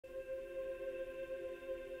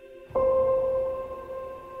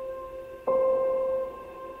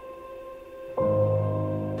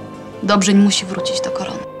Dobrzeń musi wrócić do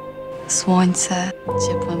Korony. Słońce,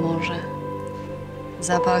 ciepłe morze,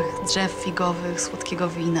 zapach drzew figowych, słodkiego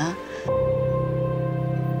wina.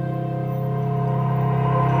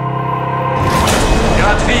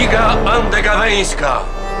 Jadwiga Andegaweńska.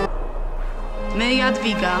 My,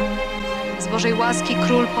 Jadwiga, z Bożej łaski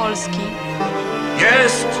król Polski.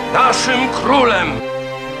 Jest naszym królem.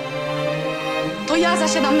 To ja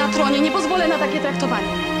zasiadam na tronie, nie pozwolę na takie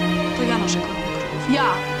traktowanie. To ja noszę koronę królów. Ja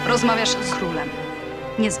rozmawiasz z królem,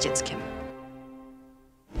 nie z dzieckiem.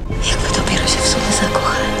 Jakby dopiero się w sobie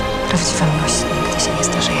zakochali. Prawdziwa miłość nigdy się nie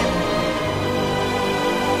starzeje.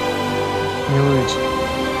 Miłuję cię.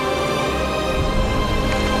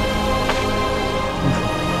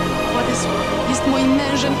 Władysław jest moim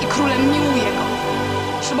mężem i królem, miłuję go.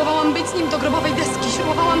 Ślubowałam być z nim do grobowej deski,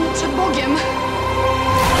 ślubowałam mu przed Bogiem.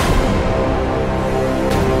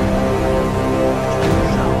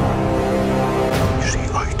 Niż jej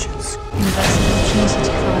ojciec. Uniwersytet przyniesie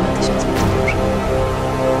ci chwałę na 1000 metrów róży.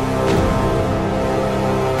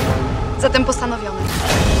 Zatem postanowione.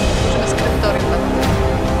 Możemy skryptorium dla Wody.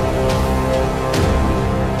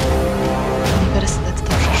 Uniwersytet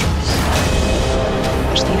to przyszłość.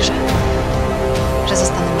 Ważniejsze, że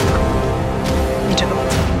zostanę matką. Niczego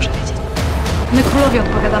więcej nie muszę wiedzieć. My królowie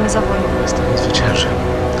odpowiadamy za wojnę. Jestem zwycięży.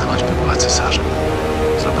 Choćby była cesarzem.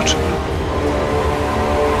 Zobaczymy.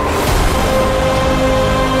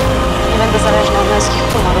 Nie będę zależna od męskich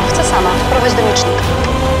humorów. Chcę sama wprowadzić do miecznika.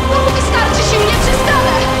 No, wystarczy się mnie